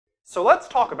So let's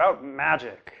talk about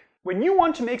magic. When you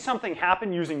want to make something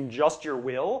happen using just your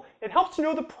will, it helps to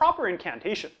know the proper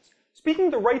incantations. Speaking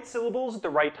the right syllables at the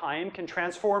right time can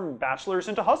transform bachelors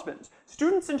into husbands,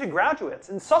 students into graduates,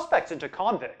 and suspects into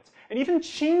convicts, and even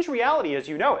change reality as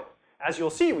you know it. As you'll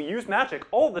see, we use magic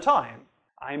all the time.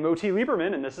 I'm O.T.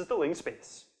 Lieberman, and this is the Ling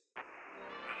Space.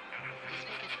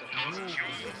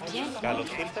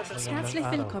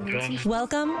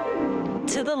 Welcome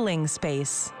to the Ling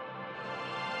Space.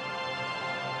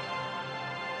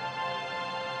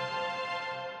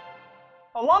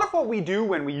 A lot of what we do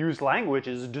when we use language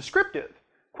is descriptive.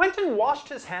 Quentin washed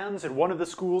his hands at one of the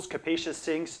school's capacious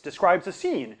sinks describes a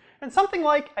scene, and something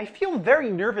like, "I feel very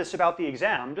nervous about the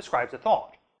exam," describes a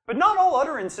thought. But not all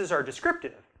utterances are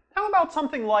descriptive. How about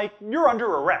something like, "You're under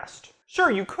arrest"?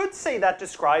 Sure, you could say that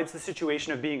describes the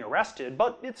situation of being arrested,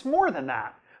 but it's more than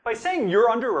that. By saying you're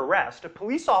under arrest, a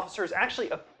police officer is actually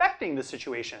affecting the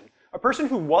situation. A person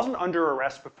who wasn't under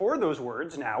arrest before those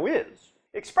words now is.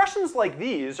 Expressions like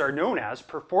these are known as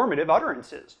performative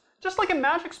utterances. Just like a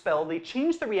magic spell, they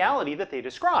change the reality that they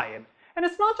describe. And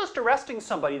it's not just arresting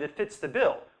somebody that fits the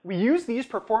bill. We use these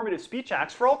performative speech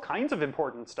acts for all kinds of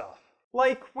important stuff.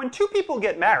 Like, when two people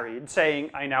get married,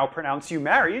 saying, "I now pronounce you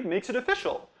married," makes it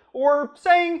official. Or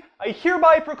saying, "I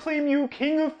hereby proclaim you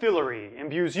King of Fillory,"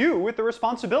 imbues you with the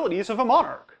responsibilities of a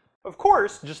monarch. Of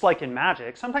course, just like in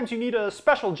magic, sometimes you need a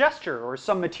special gesture or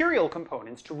some material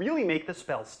components to really make the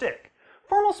spell stick.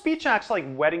 Formal speech acts like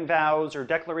wedding vows or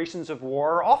declarations of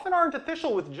war often aren't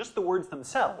official with just the words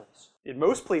themselves. In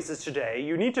most places today,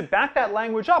 you need to back that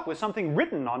language up with something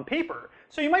written on paper,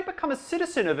 so you might become a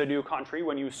citizen of a new country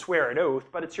when you swear an oath,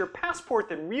 but it's your passport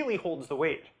that really holds the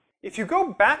weight. If you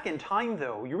go back in time,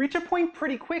 though, you reach a point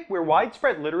pretty quick where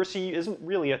widespread literacy isn't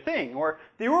really a thing, or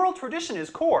the oral tradition is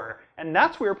core, and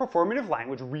that's where performative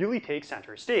language really takes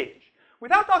center stage.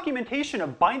 Without documentation, a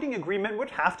binding agreement would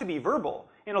have to be verbal.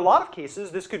 In a lot of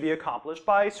cases, this could be accomplished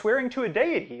by swearing to a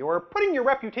deity or putting your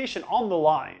reputation on the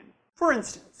line. For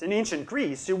instance, in ancient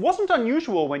Greece, it wasn't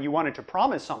unusual when you wanted to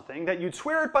promise something that you'd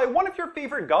swear it by one of your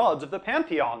favorite gods of the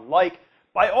pantheon, like,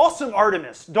 "By awesome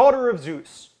Artemis, daughter of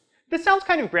Zeus." This sounds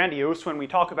kind of grandiose when we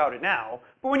talk about it now,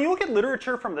 but when you look at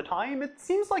literature from the time, it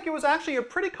seems like it was actually a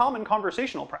pretty common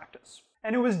conversational practice.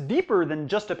 And it was deeper than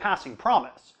just a passing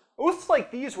promise. Oaths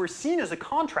like these were seen as a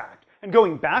contract, and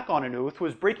going back on an oath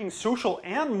was breaking social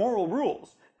and moral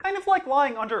rules, kind of like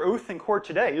lying under oath in court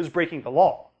today is breaking the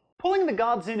law. Pulling the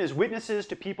gods in as witnesses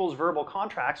to people's verbal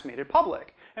contracts made it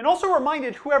public, and also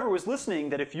reminded whoever was listening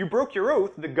that if you broke your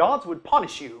oath, the gods would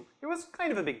punish you. It was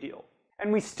kind of a big deal.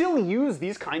 And we still use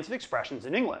these kinds of expressions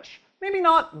in English. Maybe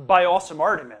not "by awesome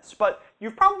Artemis," but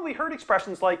you've probably heard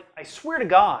expressions like "I swear to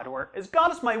God," or "as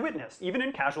God is my witness," even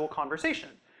in casual conversation.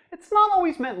 It's not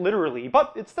always meant literally,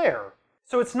 but it's there.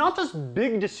 So it's not just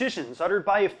big decisions uttered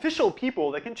by official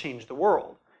people that can change the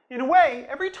world. In a way,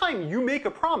 every time you make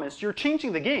a promise, you're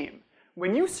changing the game.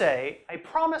 When you say, "I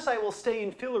promise I will stay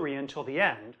in Fillory until the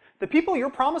end," the people you're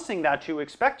promising that to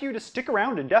expect you to stick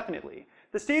around indefinitely.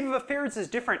 The state of affairs is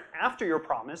different after your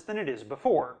promise than it is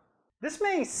before. This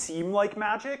may seem like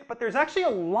magic, but there's actually a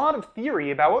lot of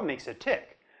theory about what makes it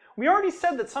tick. We already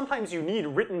said that sometimes you need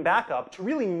written backup to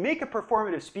really make a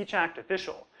performative speech act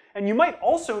official, and you might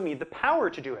also need the power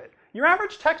to do it. Your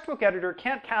average textbook editor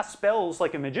can't cast spells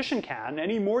like a magician can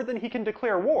any more than he can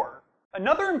declare war.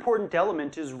 Another important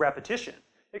element is repetition.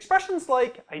 Expressions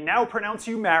like, "I now pronounce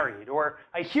you married," or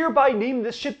 "I hereby name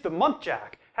this ship the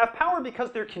Muntjac," have power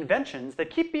because they're conventions that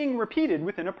keep being repeated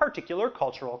within a particular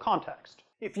cultural context.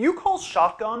 If you call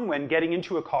shotgun when getting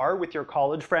into a car with your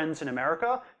college friends in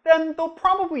America, then they'll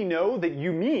probably know that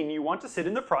you mean you want to sit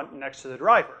in the front next to the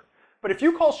driver. But if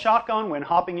you call shotgun when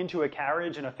hopping into a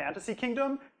carriage in a fantasy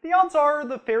kingdom, the odds are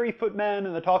the fairy footmen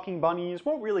and the talking bunnies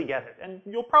won't really get it, and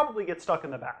you'll probably get stuck in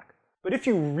the back. But if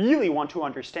you really want to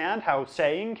understand how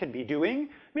saying can be doing,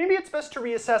 maybe it's best to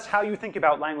reassess how you think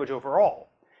about language overall.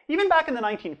 Even back in the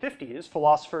 1950s,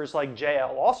 philosophers like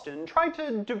J.L. Austin tried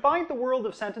to divide the world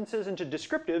of sentences into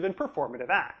descriptive and performative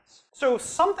acts. So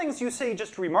some things you say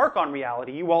just remark on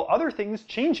reality, while other things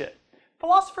change it.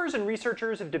 Philosophers and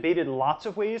researchers have debated lots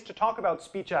of ways to talk about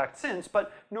speech acts since,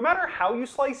 but no matter how you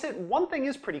slice it, one thing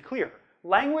is pretty clear.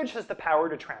 Language has the power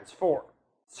to transform.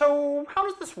 So how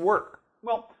does this work?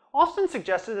 Well, Austin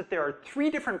suggested that there are 3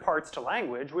 different parts to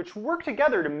language which work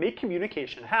together to make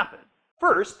communication happen.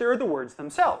 First, there are the words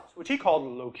themselves, which he called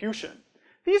locution.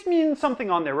 These mean something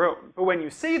on their own, but when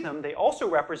you say them, they also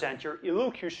represent your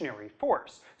illocutionary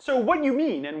force, so what you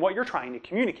mean and what you're trying to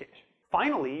communicate.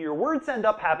 Finally, your words end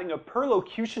up having a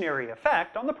perlocutionary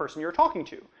effect on the person you're talking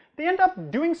to. They end up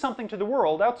doing something to the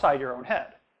world outside your own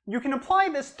head. You can apply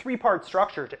this three-part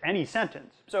structure to any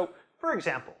sentence. So, for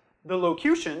example, the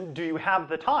locution, "do you have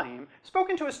the time,"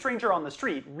 spoken to a stranger on the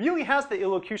street, really has the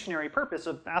illocutionary purpose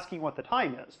of asking what the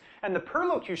time is, and the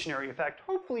perlocutionary effect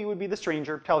hopefully would be the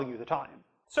stranger telling you the time.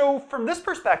 So from this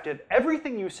perspective,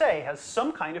 everything you say has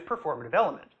some kind of performative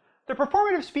element. The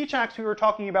performative speech acts we were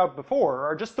talking about before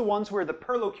are just the ones where the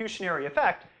perlocutionary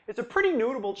effect is a pretty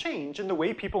notable change in the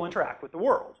way people interact with the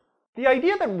world. The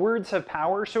idea that words have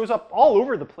power shows up all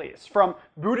over the place, from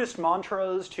Buddhist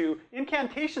mantras to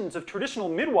incantations of traditional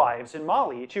midwives in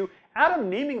Mali to Adam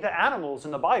naming the animals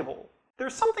in the Bible.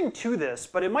 There's something to this,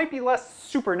 but it might be less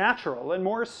supernatural and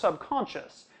more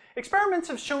subconscious. Experiments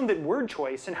have shown that word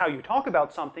choice and how you talk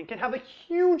about something can have a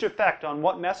huge effect on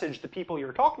what message the people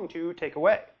you're talking to take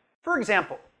away. For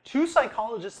example, two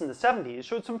psychologists in the 70s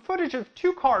showed some footage of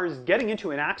two cars getting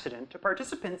into an accident to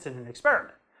participants in an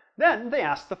experiment. Then they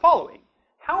asked the following: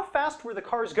 how fast were the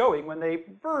cars going when they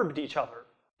verbed each other?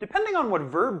 Depending on what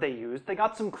verb they used, they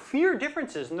got some clear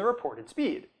differences in the reported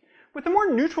speed. With a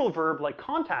more neutral verb like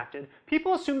contacted,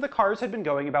 people assumed the cars had been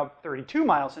going about 32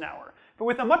 miles an hour. But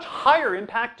with a much higher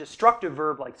impact destructive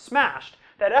verb like smashed,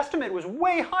 that estimate was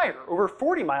way higher, over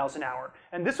 40 miles an hour,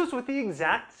 and this was with the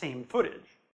exact same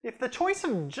footage. If the choice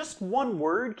of just one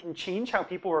word can change how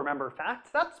people remember facts,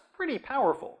 that's pretty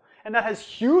powerful. And that has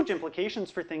huge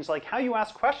implications for things like how you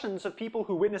ask questions of people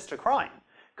who witnessed a crime.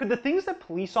 Could the things that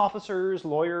police officers,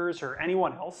 lawyers, or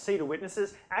anyone else say to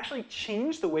witnesses actually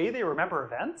change the way they remember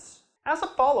events? As a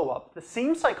follow-up, the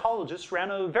same psychologists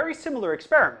ran a very similar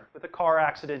experiment with a car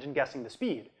accident and guessing the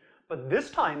speed. But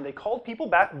this time they called people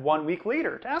back 1 week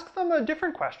later to ask them a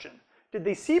different question. Did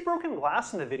they see broken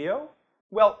glass in the video?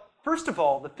 Well, first of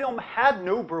all, the film had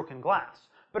no broken glass.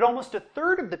 But almost a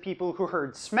third of the people who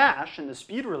heard smash in the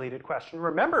speed-related question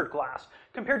remembered glass,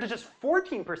 compared to just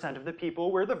 14% of the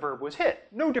people where the verb was hit,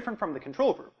 no different from the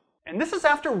control group. And this is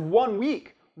after 1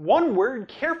 week. One word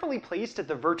carefully placed at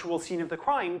the virtual scene of the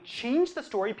crime changed the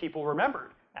story people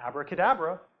remembered.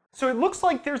 Abracadabra. So it looks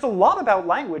like there's a lot about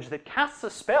language that casts a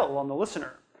spell on the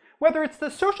listener. Whether it's the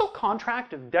social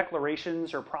contract of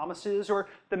declarations or promises, or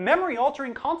the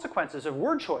memory-altering consequences of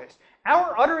word choice,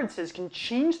 our utterances can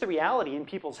change the reality in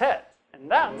people's heads, and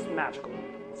that's magical.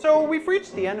 So we've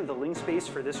reached the end of the Ling space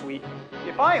for this week.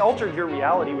 If I altered your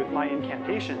reality with my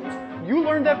incantations, you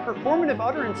learned that performative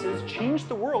utterances change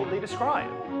the world they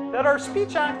describe, that our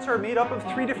speech acts are made up of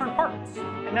 3 different parts,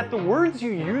 and that the words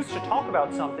you use to talk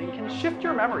about something can shift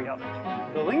your memory of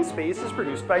it. The Ling space is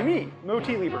produced by me,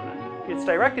 Moti Lieberman. It's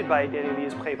directed by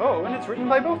Delise Prévost, and it's written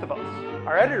by both of us.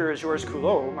 Our editor is Georges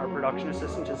Coulomb, our production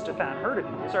assistant is Stéphane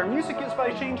Herdevise, our music is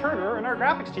by Shane Turner, and our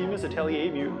graphics team is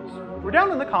Atelier Muse. We're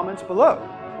down in the comments below,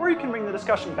 or you can bring the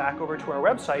discussion back over to our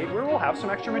website where we'll have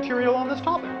some extra material on this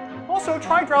topic. Also,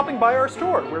 try dropping by our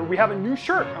store where we have a new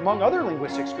shirt among other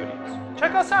linguistics goodies.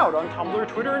 Check us out on Tumblr,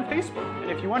 Twitter, and Facebook,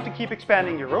 and if you want to keep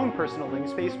expanding your own personal Ling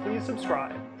space, please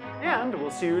subscribe. And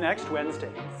we'll see you next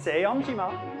Wednesday.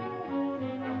 Seonjima!